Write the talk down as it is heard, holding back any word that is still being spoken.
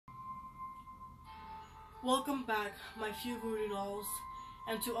Welcome back, my Febuary dolls,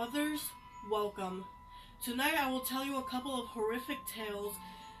 and to others, welcome. Tonight I will tell you a couple of horrific tales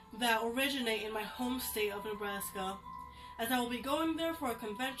that originate in my home state of Nebraska, as I will be going there for a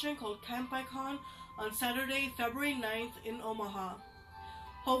convention called Kanpaicon on Saturday, February 9th in Omaha.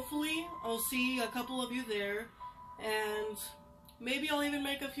 Hopefully, I'll see a couple of you there, and maybe I'll even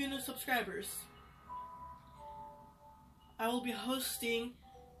make a few new subscribers. I will be hosting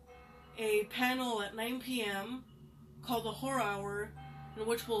a panel at 9 p.m. called the Horror Hour, in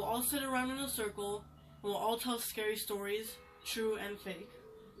which we'll all sit around in a circle and we'll all tell scary stories, true and fake.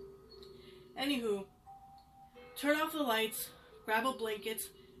 Anywho, turn off the lights, grab a blanket,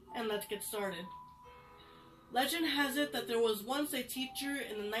 and let's get started. Legend has it that there was once a teacher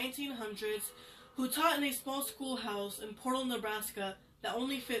in the 1900s who taught in a small schoolhouse in Portal, Nebraska that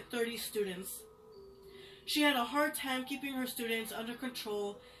only fit 30 students. She had a hard time keeping her students under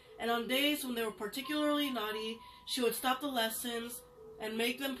control, and on days when they were particularly naughty, she would stop the lessons and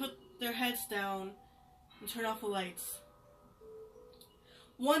make them put their heads down and turn off the lights.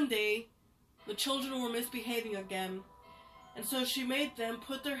 One day, the children were misbehaving again, and so she made them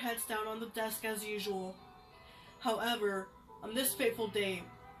put their heads down on the desk as usual. However, on this fateful day,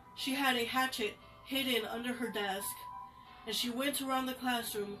 she had a hatchet hidden under her desk, and she went around the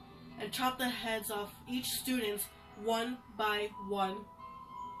classroom and chopped the heads off each student one by one.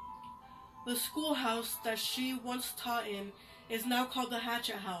 The schoolhouse that she once taught in is now called the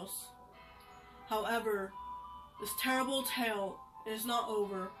Hatchet House. However, this terrible tale is not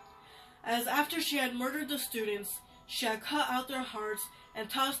over, as after she had murdered the students, she had cut out their hearts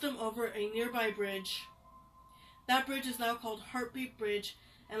and tossed them over a nearby bridge. That bridge is now called Heartbeat Bridge,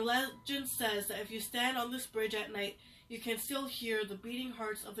 and legend says that if you stand on this bridge at night, you can still hear the beating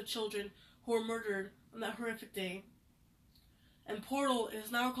hearts of the children who were murdered on that horrific day. And Portal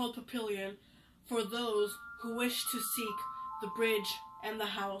is now called Papillion for those who wish to seek the bridge and the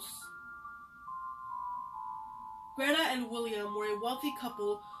house. Greta and William were a wealthy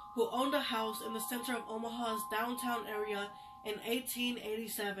couple who owned a house in the center of Omaha's downtown area in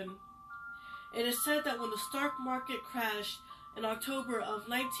 1887. It is said that when the stock market crashed in October of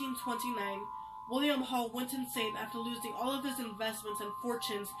 1929, William Hall went insane after losing all of his investments and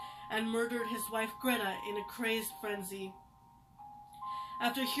fortunes and murdered his wife Greta in a crazed frenzy.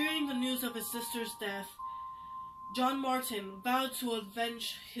 After hearing the news of his sister's death, John Martin vowed to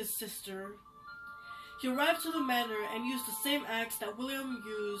avenge his sister. He arrived to the manor and used the same axe that William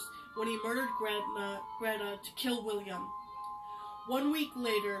used when he murdered Greta to kill William. 1 week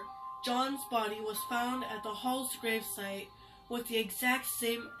later, John's body was found at the Hall's gravesite with the exact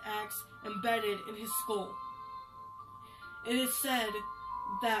same axe embedded in his skull. It is said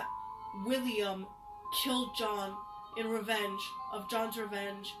that William killed John in revenge of John's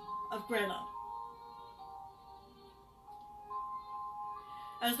revenge of Greta.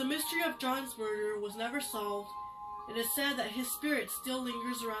 As the mystery of John's murder was never solved, it is said that his spirit still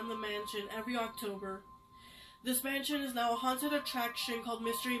lingers around the mansion every October. This mansion is now a haunted attraction called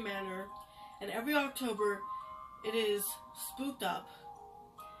Mystery Manor, and every October it is spooked up,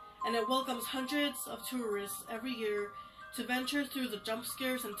 and it welcomes hundreds of tourists every year to venture through the jump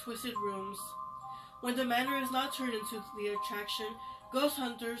scares and twisted rooms. When the manor is not turned into the attraction, ghost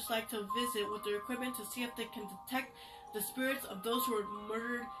hunters like to visit with their equipment to see if they can detect the spirits of those who were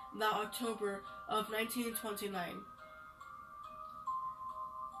murdered in that October of 1929.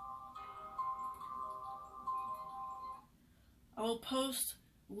 I will post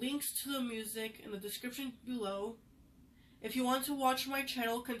links to the music in the description below. If you want to watch my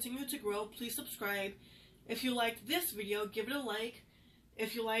channel continue to grow, please subscribe. If you liked this video, give it a like.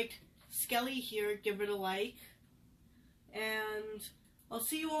 If you liked Skelly here, give it a like. And I'll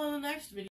see you all in the next video.